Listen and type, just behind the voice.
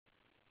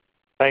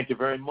Thank you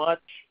very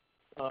much.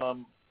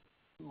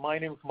 My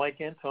name is Mike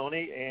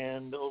Antoni,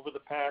 and over the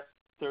past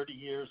 30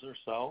 years or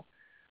so,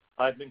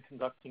 I've been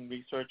conducting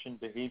research in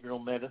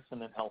behavioral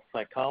medicine and health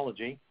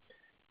psychology,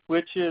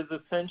 which is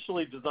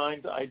essentially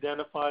designed to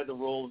identify the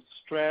role of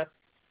stress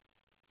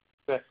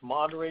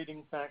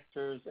moderating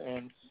factors,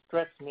 and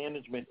stress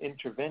management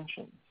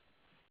interventions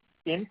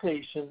in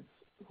patients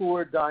who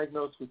are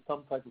diagnosed with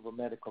some type of a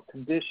medical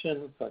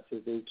condition, such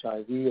as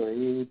HIV or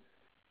AIDS,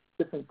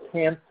 different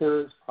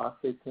cancers,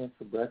 prostate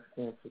cancer, breast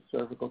cancer,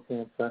 cervical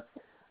cancer,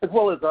 as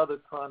well as other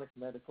chronic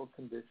medical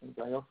conditions.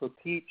 I also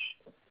teach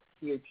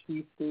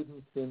PhD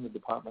students in the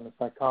Department of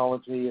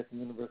Psychology at the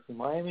University of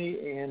Miami,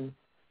 and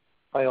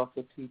I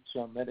also teach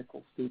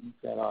medical students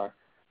at our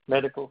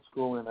medical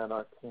school and at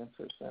our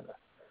cancer center.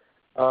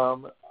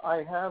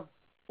 I have,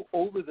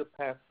 over the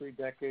past 3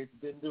 decades,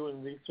 been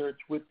doing research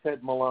with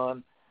Ted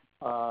Millon,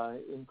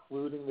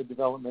 including the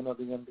development of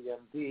the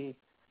MBMD,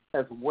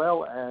 as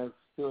well as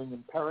doing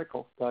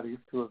empirical studies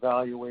to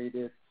evaluate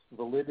its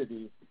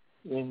validity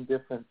in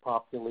different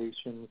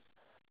populations.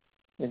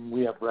 And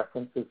we have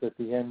references at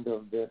the end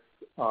of this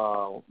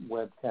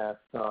webcast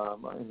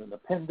in an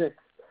appendix,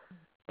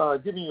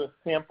 giving you a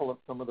sample of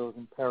some of those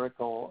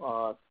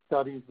empirical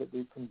studies that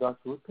we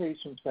conduct with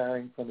patients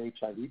varying from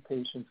HIV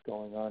patients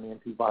going on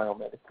antiviral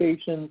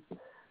medications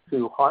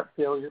to heart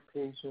failure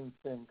patients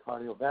and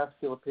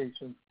cardiovascular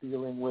patients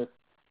dealing with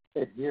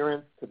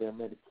adherence to their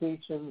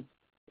medications,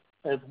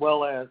 as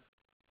well as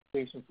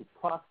patients with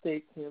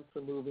prostate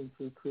cancer moving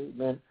through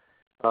treatment,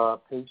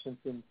 patients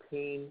in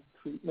pain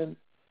treatment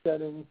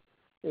settings,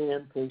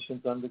 and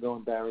patients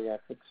undergoing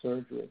bariatric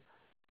surgery.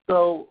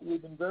 So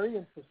we've been very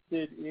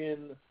interested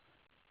in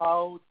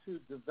how to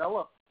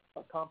develop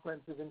a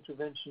comprehensive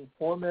intervention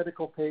for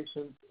medical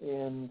patients,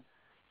 and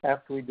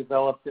after we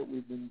developed it,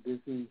 we've been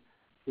busy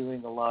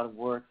doing a lot of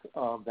work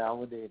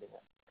validating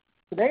it.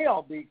 Today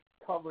I'll be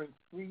covering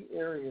 3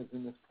 areas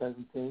in this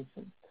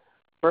presentation.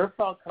 First,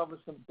 I'll cover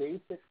some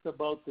basics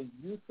about the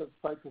use of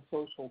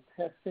psychosocial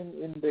testing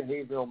in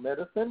behavioral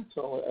medicine,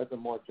 so at a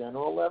more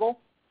general level.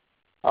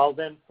 I'll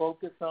then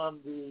focus on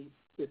the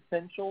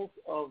essentials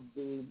of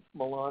the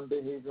Millon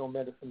Behavioral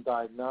Medicine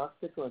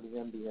Diagnostic, or the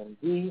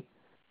MBMD,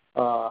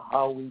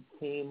 how we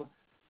came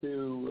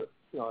to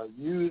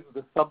use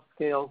the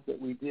subscales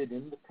that we did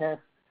in the test,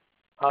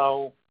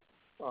 how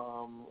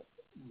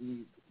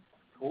the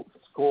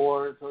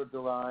scores are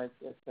derived,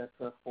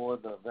 etc., for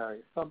the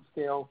various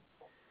subscales.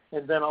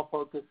 And then I'll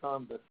focus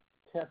on the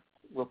test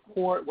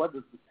report. What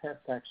does the test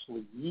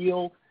actually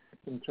yield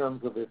in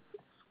terms of its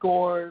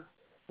scores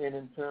and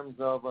in terms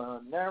of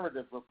a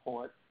narrative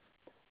report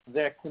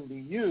that can be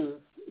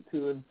used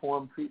to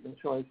inform treatment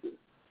choices.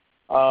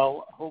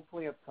 I'll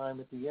hopefully have time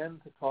at the end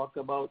to talk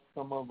about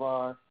some of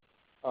our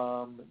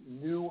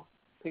new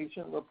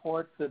patient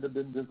reports that have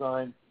been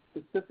designed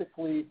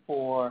specifically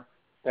for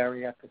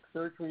bariatric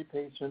surgery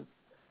patients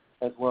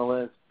as well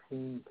as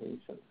pain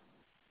patients.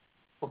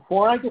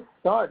 Before I get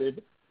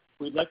started,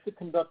 we'd like to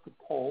conduct a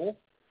poll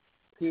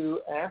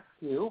to ask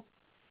you,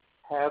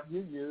 have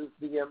you used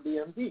the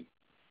MBMD?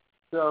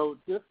 So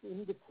just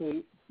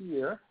indicate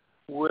here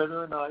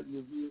whether or not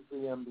you've used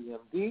the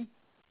MBMD,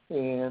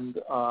 and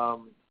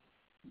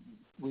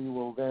we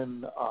will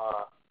then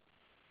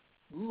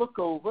look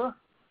over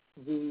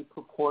the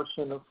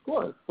proportion of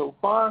scores. So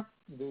far,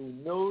 the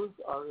no's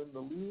are in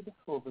the lead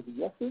over the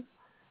yeses,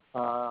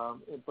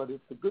 but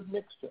it's a good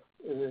mixture.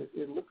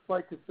 It looks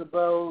like it's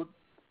about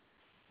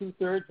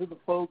 2/3 of the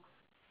folks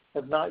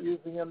have not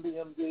used the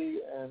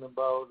MBMD, and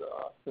about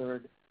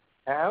 1/3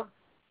 have.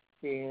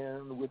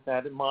 And with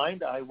that in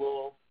mind, I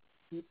will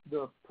keep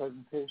the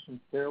presentation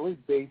fairly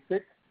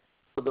basic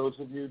for those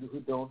of you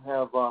who don't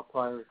have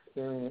prior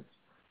experience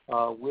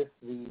with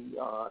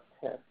the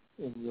test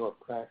in your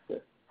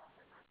practice.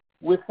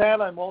 With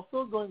that, I'm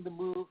also going to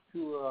move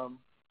to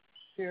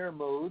share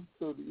mode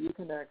so that you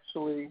can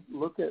actually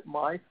look at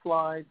my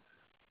slides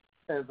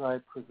as I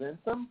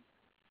present them,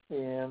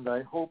 and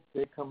I hope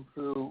they come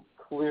through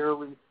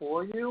clearly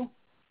for you.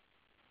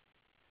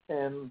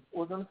 And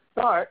we're going to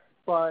start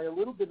by a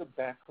little bit of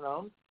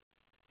background.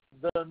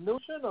 The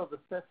notion of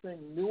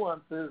assessing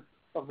nuances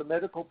of the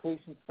medical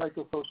patient's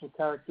psychosocial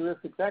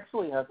characteristics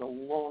actually has a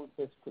long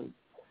history.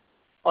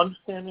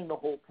 Understanding the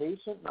whole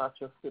patient, not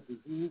just the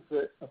disease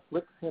that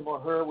afflicts him or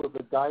her, was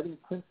a guiding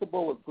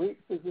principle of great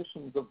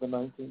physicians of the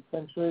 19th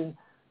century,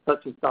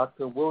 such as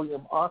Dr.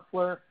 William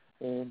Osler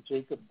and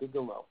Jacob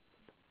Bigelow.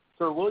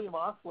 Sir William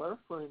Osler,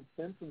 for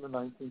instance, in the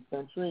 19th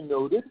century,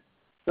 noted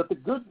that the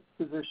good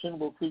physician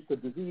will treat the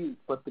disease,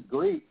 but the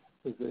great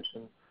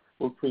physician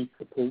will treat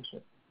the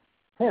patient.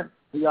 Hence,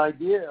 the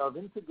idea of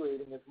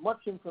integrating as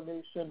much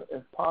information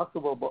as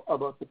possible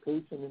about the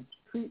patient into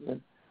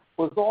treatment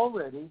was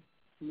already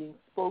being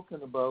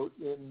spoken about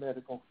in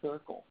medical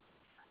circles.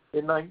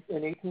 In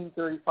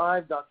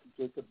 1835, Dr.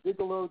 Jacob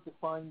Bigelow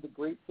defined the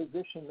great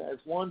physician as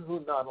one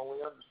who not only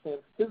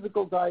understands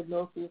physical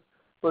diagnosis,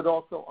 but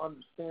also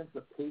understands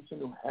the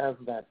patient who has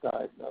that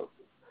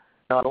diagnosis.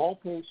 Not all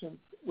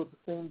patients with the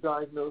same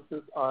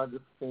diagnosis are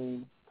the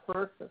same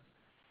person.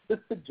 This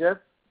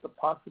suggests the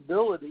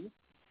possibility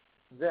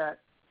that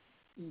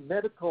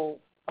medical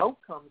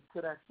outcomes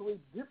could actually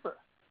differ,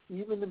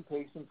 even in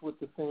patients with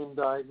the same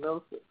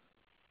diagnosis.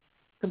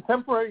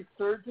 Contemporary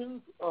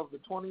surgeons of the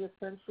 20th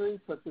century,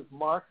 such as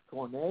Marc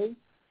Tournay,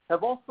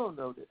 have also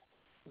noted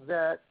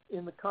that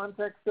in the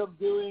context of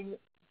doing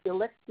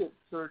elective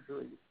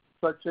surgeries,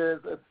 such as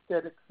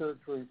aesthetic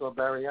surgeries or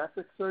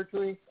bariatric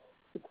surgery,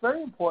 it's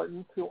very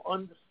important to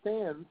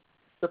understand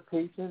the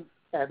patient's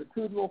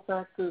attitudinal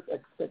factors,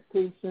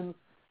 expectations,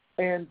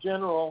 and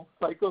general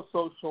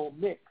psychosocial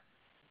mix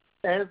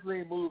as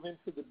they move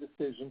into the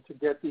decision to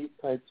get these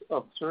types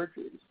of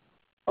surgeries.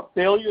 A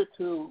failure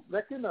to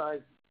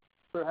recognize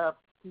perhaps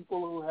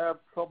people who have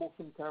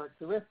troublesome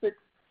characteristics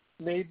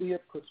may be a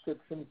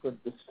prescription for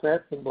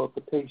distress in both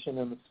the patient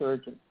and the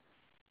surgeon.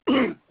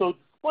 So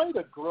despite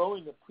a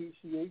growing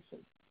appreciation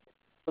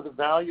for the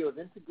value of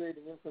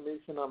integrating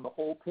information on the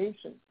whole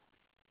patient,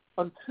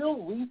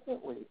 until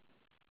recently,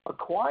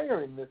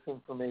 acquiring this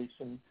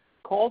information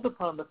called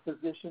upon the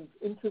physician's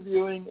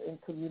interviewing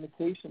and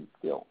communication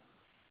skills.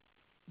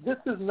 This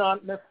is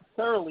not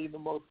necessarily the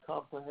most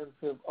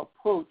comprehensive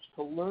approach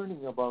to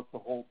learning about the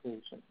whole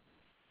patient.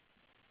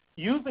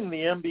 Using the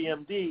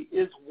MBMD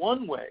is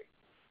one way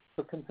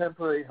for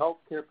contemporary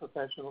healthcare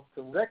professionals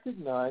to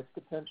recognize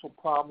potential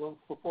problems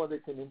before they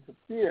can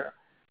interfere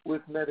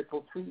with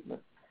medical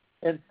treatment.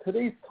 And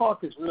today's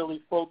talk is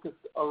really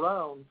focused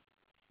around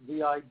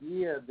the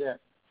idea that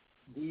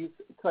these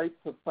types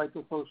of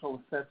psychosocial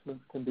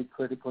assessments can be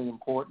critically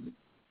important.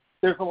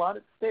 There's a lot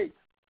at stake.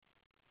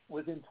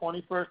 Within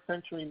 21st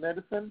century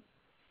medicine,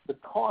 the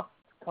costs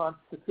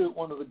constitute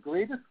one of the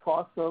greatest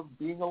costs of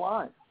being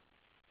alive,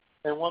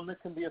 and one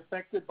that can be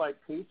affected by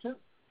patients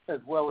as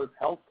well as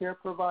healthcare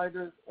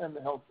providers and the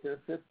healthcare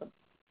system.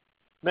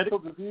 Medical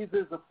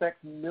diseases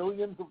affect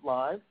millions of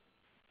lives,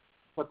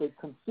 but they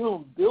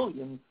consume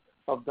billions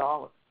of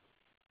dollars.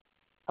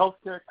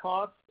 Healthcare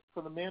costs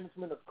for the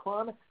management of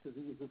chronic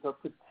diseases are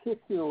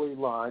particularly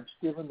large,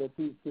 given that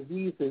these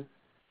diseases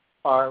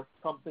are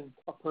something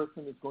a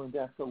person is going to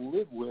have to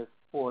live with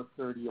for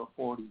 30 or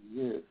 40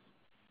 years.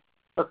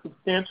 A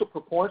substantial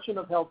proportion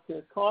of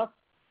healthcare costs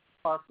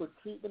are for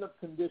treatment of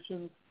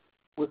conditions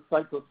with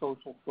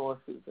psychosocial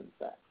sources, in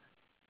fact.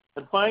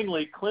 And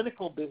finally,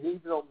 clinical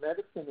behavioral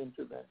medicine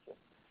intervention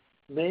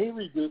may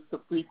reduce the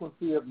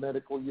frequency of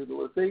medical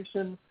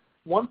utilization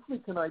once we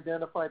can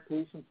identify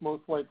patients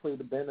most likely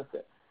to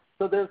benefit.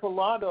 So there's a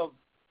lot of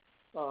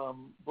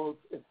both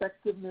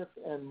effectiveness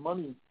and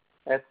money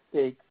at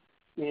stake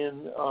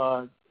in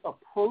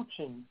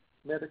approaching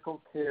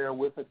medical care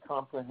with a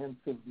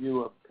comprehensive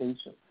view of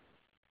patients.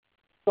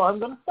 So I'm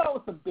going to start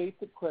with some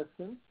basic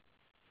questions.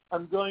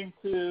 I'm going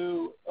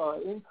to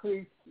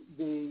increase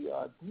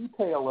the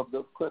detail of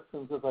those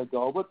questions as I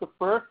go, but the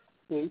first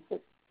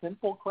basic,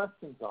 simple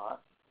questions are,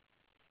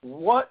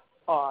 what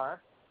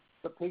are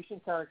the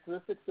patient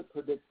characteristics that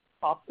predict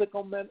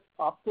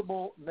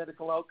optimal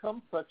medical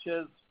outcomes, such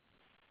as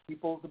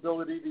people's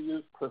ability to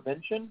use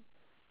prevention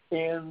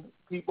and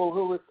people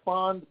who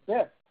respond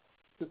best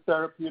to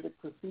therapeutic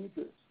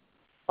procedures?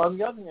 On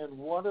the other hand,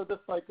 what are the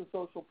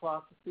psychosocial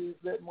processes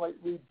that might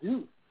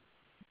reduce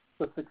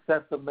the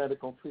success of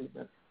medical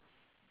treatment?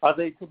 Are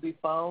they to be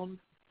found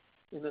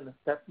in an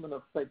assessment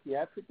of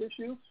psychiatric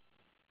issues,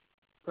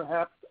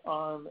 perhaps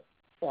on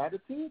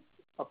attitudes,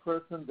 a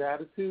person's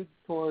attitudes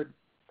toward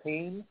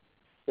pain,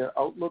 their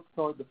outlook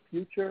toward the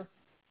future,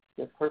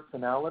 their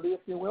personality, if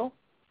you will?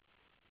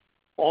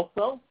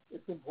 Also,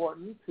 it's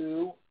important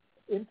to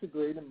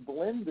integrate and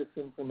blend this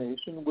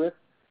information with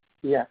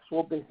the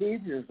actual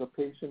behaviors a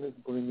patient is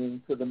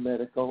bringing to the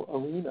medical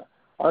arena.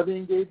 Are they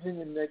engaging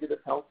in negative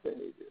health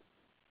behaviors?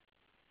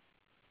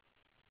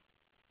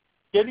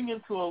 Getting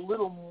into a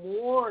little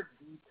more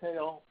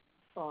detail,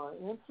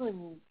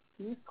 answering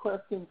these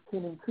questions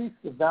can increase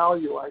the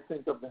value, I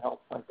think, of the health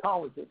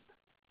psychologist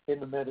in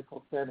the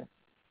medical setting.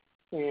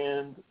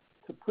 And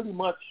to pretty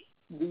much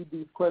read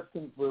these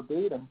questions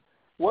verbatim,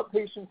 what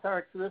patient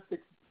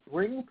characteristics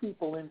bring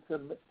people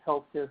into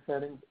healthcare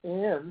settings,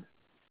 and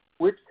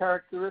which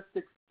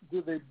characteristics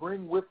do they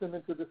bring with them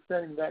into the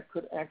setting that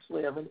could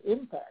actually have an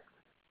impact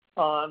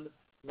on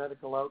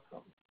medical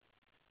outcomes?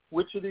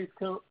 Which of these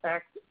can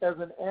act as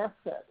an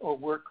asset or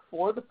work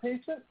for the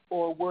patient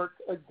or work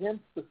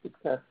against the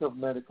success of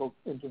medical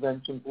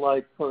interventions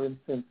like, for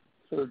instance,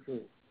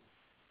 surgery?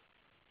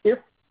 If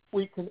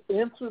we can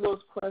answer those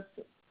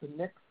questions, the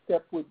next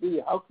step would be,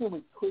 how can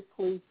we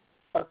quickly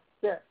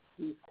assess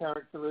these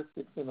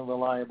characteristics in a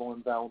reliable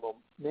and valuable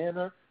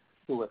manner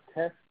through a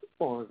test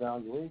or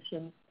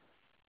evaluation?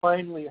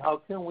 Finally,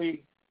 how can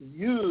we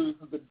use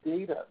the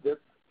data that's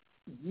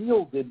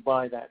yielded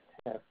by that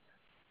test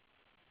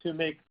to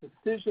make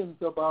decisions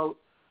about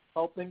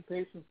helping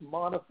patients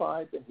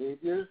modify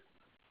behaviors,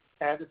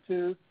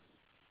 attitudes,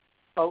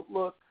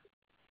 outlook,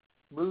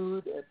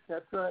 mood,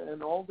 etc.,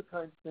 and all the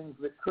kinds of things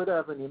that could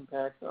have an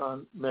impact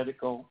on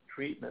medical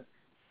treatment.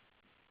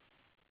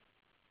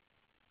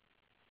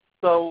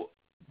 So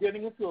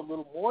getting into a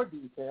little more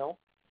detail,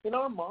 in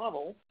our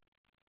model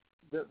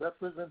that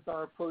represents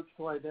our approach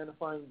to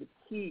identifying the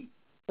key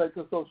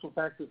psychosocial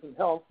factors in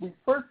health, we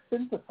first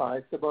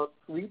synthesized about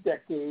 3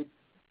 decades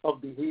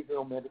of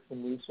behavioral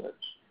medicine research.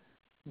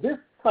 This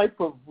type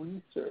of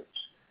research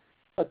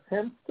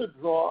attempts to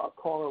draw a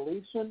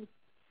correlation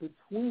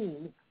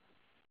between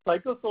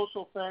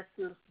psychosocial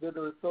factors that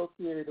are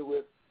associated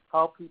with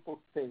how people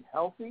stay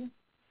healthy,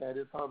 that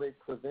is how they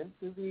prevent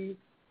disease,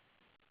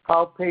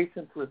 how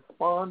patients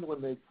respond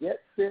when they get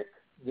sick,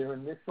 their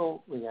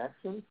initial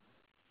reactions,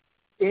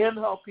 and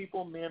how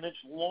people manage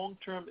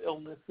long-term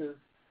illnesses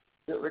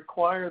that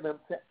require them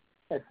to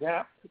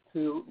adapt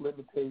to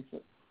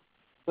limitations.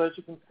 So as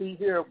you can see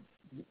here,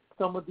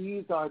 some of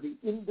these are the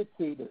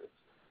indicators,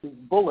 these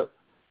bullets.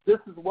 This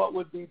is what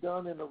would be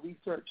done in a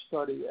research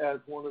study as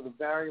one of the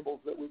variables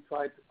that we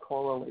tried to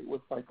correlate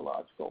with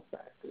psychological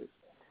factors.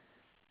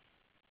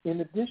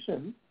 In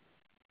addition,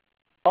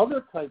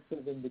 other types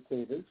of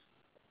indicators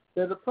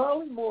that are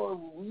probably more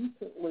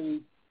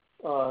recently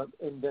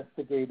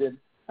investigated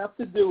have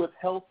to do with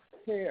health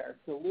care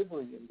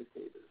delivery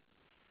indicators.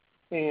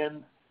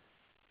 And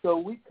so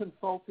we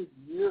consulted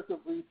years of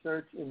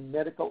research in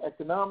medical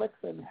economics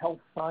and health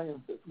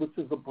sciences, which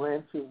is the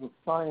branches of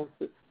science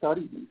that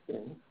study these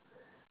things,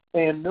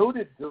 and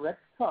noted direct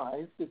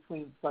ties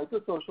between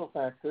psychosocial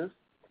factors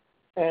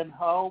and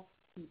how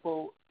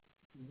people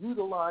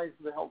utilize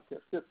the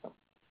healthcare system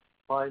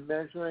by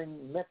measuring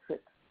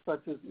metrics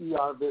such as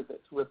ER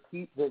visits,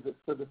 repeat visits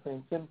for the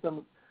same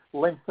symptoms,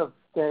 length of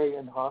stay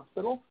in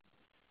hospitals,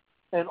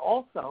 and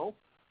also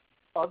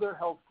other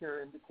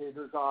healthcare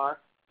indicators are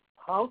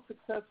how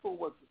successful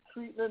was the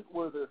treatment,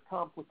 were there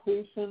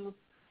complications,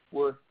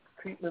 were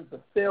treatments a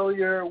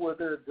failure, were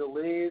there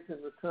delays in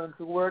return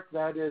to work,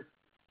 that is,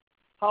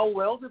 how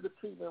well did the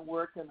treatment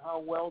work and how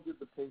well did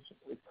the patient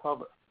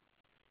recover?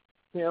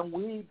 Can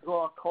we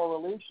draw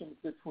correlations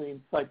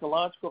between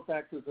psychological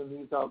factors and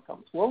these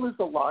outcomes? Well, there's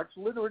a large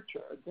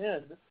literature,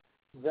 again,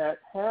 that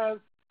has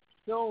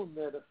shown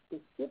that a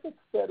specific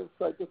set of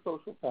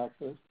psychosocial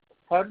factors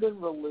have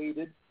been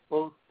related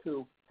both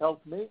to health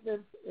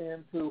maintenance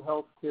and to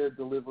healthcare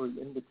delivery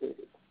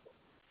indicators.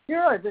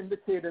 Here I've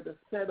indicated a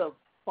set of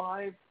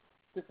 5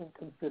 different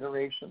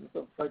considerations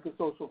of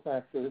psychosocial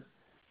factors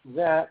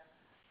that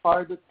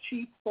are the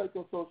chief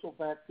psychosocial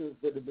factors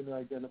that have been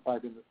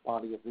identified in this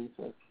body of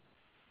research.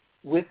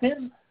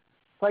 Within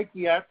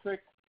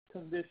psychiatric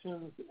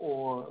conditions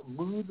or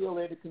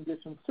mood-related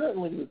conditions,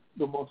 certainly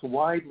the most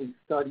widely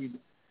studied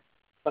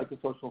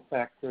psychosocial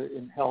factor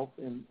in health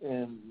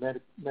and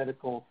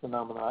medical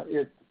phenomena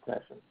is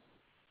depression.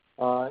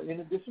 In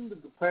addition to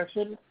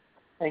depression,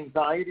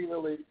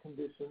 anxiety-related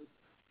conditions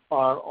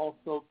are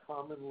also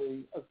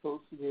commonly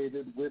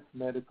associated with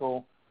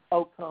medical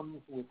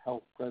outcomes, with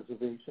health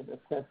preservation,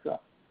 etc.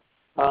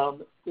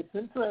 It's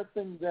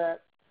interesting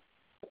that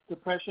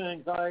depression and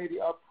anxiety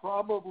are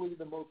probably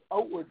the most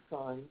outward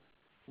signs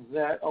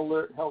that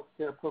alert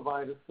healthcare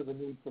providers to the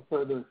need for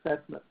further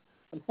assessment.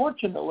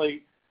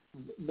 Unfortunately,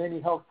 many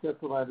healthcare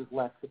providers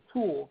lack the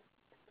tools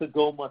to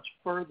go much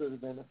further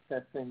than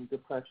assessing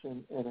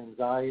depression and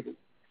anxiety.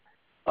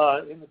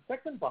 In the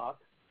second box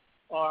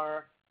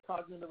are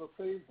cognitive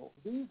appraisals.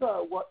 These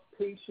are what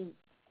patients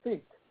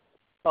think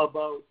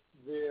about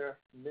their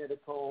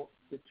medical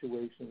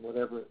situation,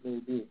 whatever it may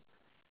be.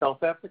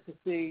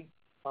 Self-efficacy,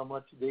 how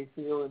much they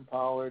feel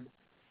empowered,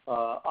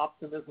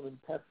 optimism and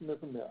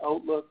pessimism, their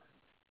outlook,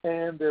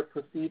 and their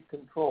perceived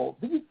control.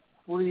 These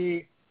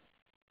 3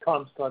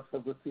 constructs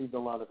have received a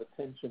lot of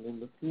attention in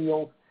the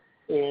field,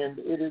 and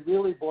it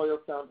really boils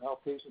down to how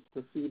patients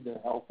perceive their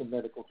health and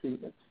medical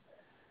treatments.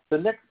 The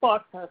next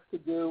box has to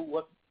do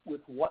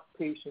with what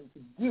patients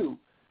do,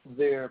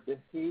 their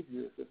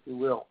behaviors, if you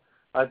will.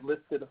 I've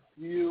listed a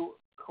few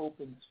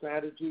coping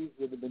strategies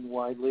that have been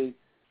widely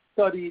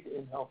studied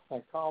in health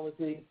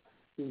psychology.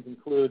 These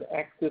include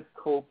active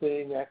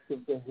coping,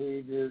 active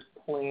behaviors,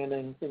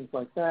 planning, things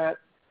like that,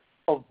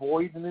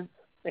 avoidance,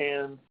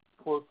 and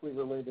closely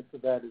related to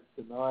that is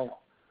denial.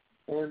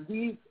 And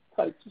these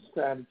types of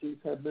strategies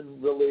have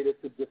been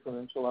related to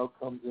differential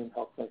outcomes in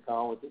health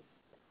psychology.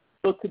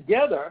 So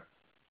together,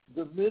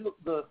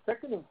 the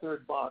second and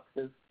third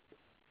boxes,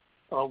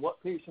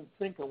 what patients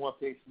think and what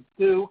patients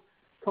do,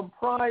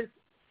 comprise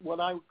what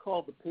I would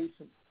call the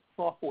patient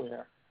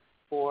software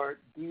for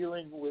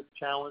dealing with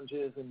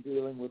challenges and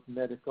dealing with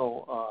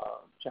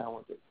medical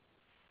challenges.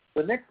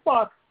 The next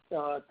box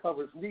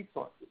covers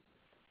resources.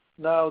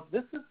 Now,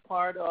 this is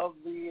part of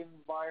the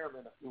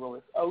environment, if you will.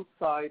 It's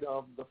outside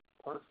of the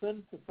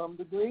person to some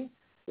degree.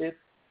 It's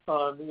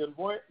the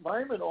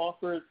environment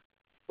offers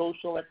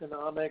social,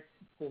 economic,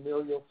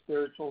 familial,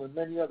 spiritual, and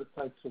many other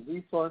types of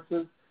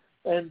resources,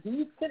 and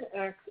these can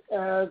act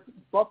as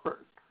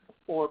buffers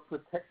or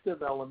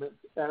protective elements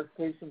as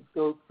patients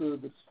go through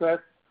the stress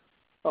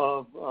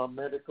of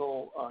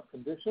medical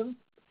conditions.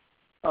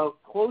 A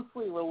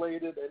closely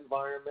related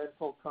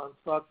environmental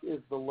construct is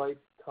the life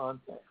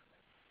context.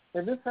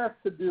 And this has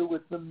to do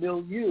with the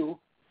milieu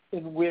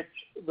in which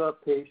the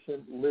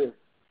patient lives.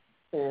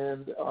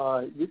 And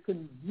you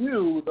can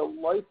view the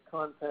life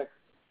context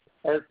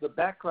as the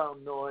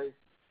background noise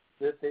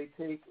that they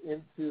take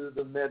into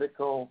the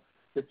medical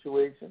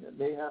situation. It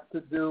may have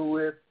to do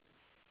with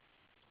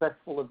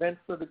stressful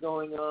events that are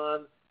going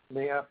on. It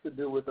may have to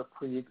do with a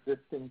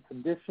pre-existing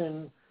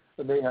condition.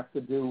 It may have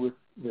to do with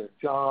their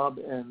job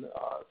and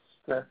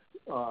stress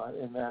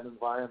in that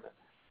environment.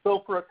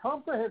 So for a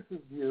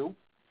comprehensive view,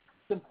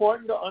 it's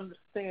important to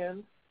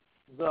understand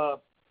the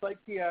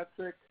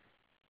psychiatric,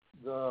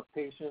 the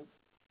patient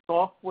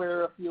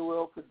software, if you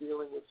will, for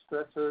dealing with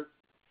stressors,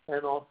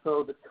 and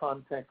also the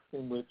context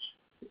in which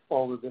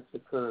all of this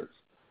occurs.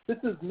 This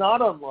is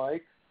not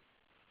unlike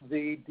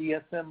the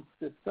DSM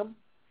system,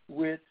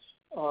 which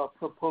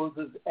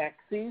proposes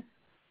axes.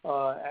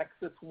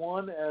 Axis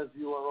 1, as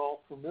you are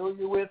all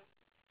familiar with,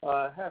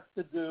 has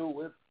to do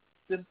with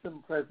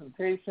symptom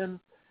presentation,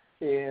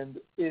 and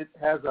it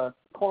has a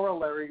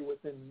corollary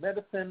within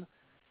medicine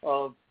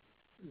of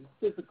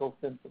physical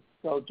symptoms.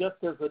 So just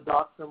as a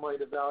doctor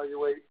might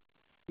evaluate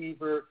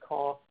fever,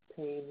 cough,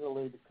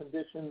 pain-related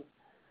conditions,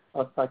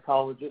 a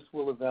psychologist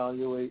will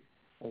evaluate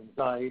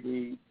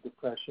anxiety,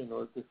 depression,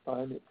 or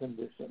dysthymia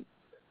conditions.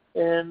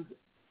 And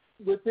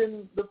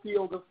within the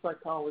field of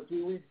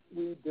psychology,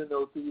 we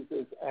denote these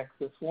as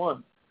axis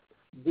 1.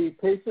 The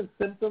patient's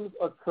symptoms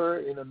occur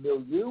in a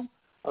milieu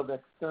of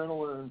external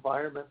or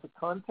environmental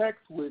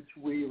context, which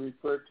we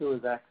refer to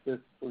as axis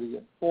 3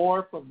 and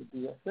 4 from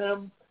the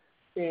DSM.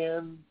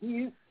 And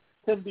these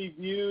can be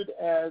viewed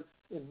as,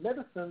 in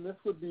medicine, this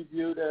would be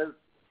viewed as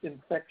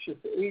infectious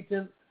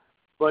agents,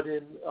 but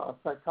in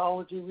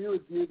psychology, we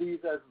would view these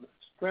as the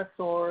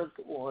stressors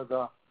or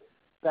the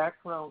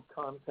background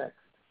context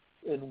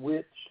in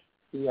which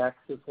the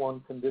axis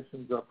 1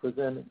 conditions are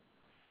presenting.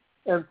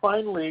 And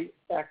finally,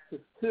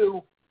 axis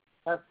 2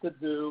 has to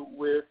do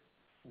with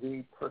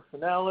the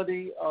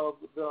personality of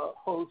the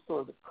host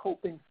or the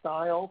coping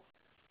style.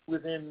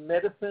 Within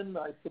medicine,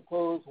 I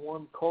suppose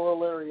one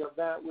corollary of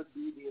that would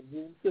be the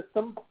immune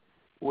system,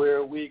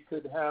 where we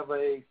could have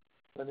an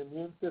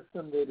immune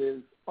system that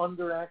is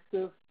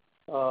underactive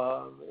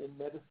in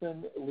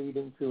medicine,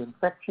 leading to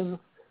infections.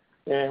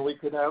 And we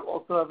could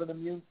also have an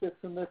immune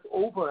system that's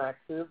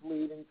overactive,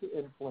 leading to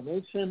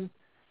inflammation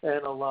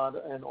and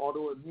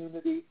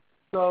autoimmunity.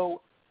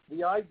 So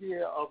the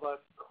idea of a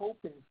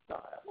coping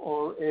style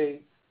or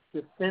a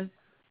defense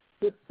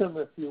system,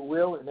 if you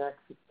will, in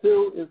axis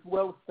 2 is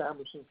well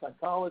established in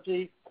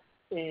psychology,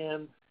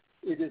 and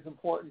it is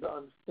important to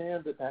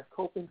understand that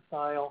coping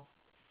style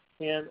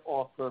can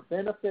offer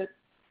benefits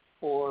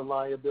or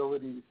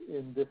liabilities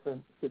in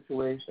different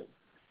situations.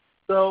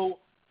 So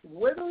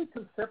whether we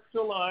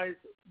conceptualize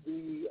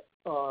the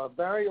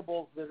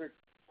variables that are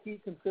key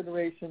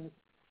considerations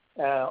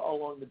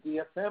along the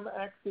DSM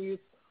axes,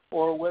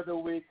 or whether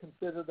we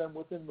consider them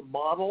within the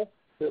model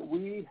that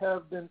we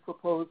have been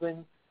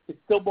proposing, it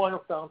still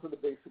boils down to the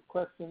basic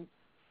questions: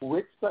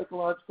 which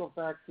psychological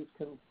factors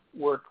can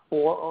work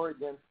for or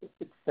against the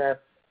success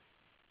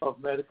of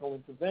medical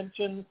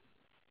interventions,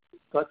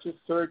 such as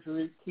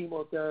surgery,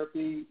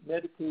 chemotherapy,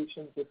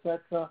 medications,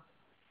 etc.?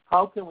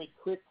 How can we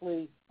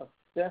quickly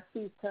assess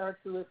these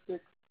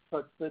characteristics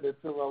such that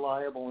it's a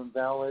reliable and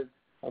valid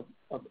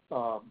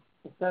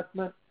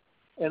assessment?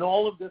 And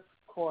all of this,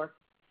 of course,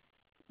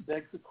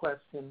 begs the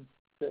question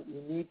that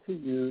we need to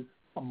use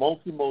a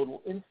multimodal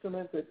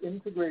instrument that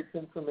integrates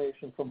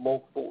information from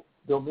multiple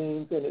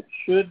domains, and it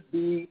should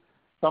be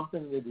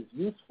something that is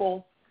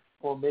useful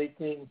for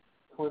making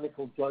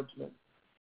clinical judgments.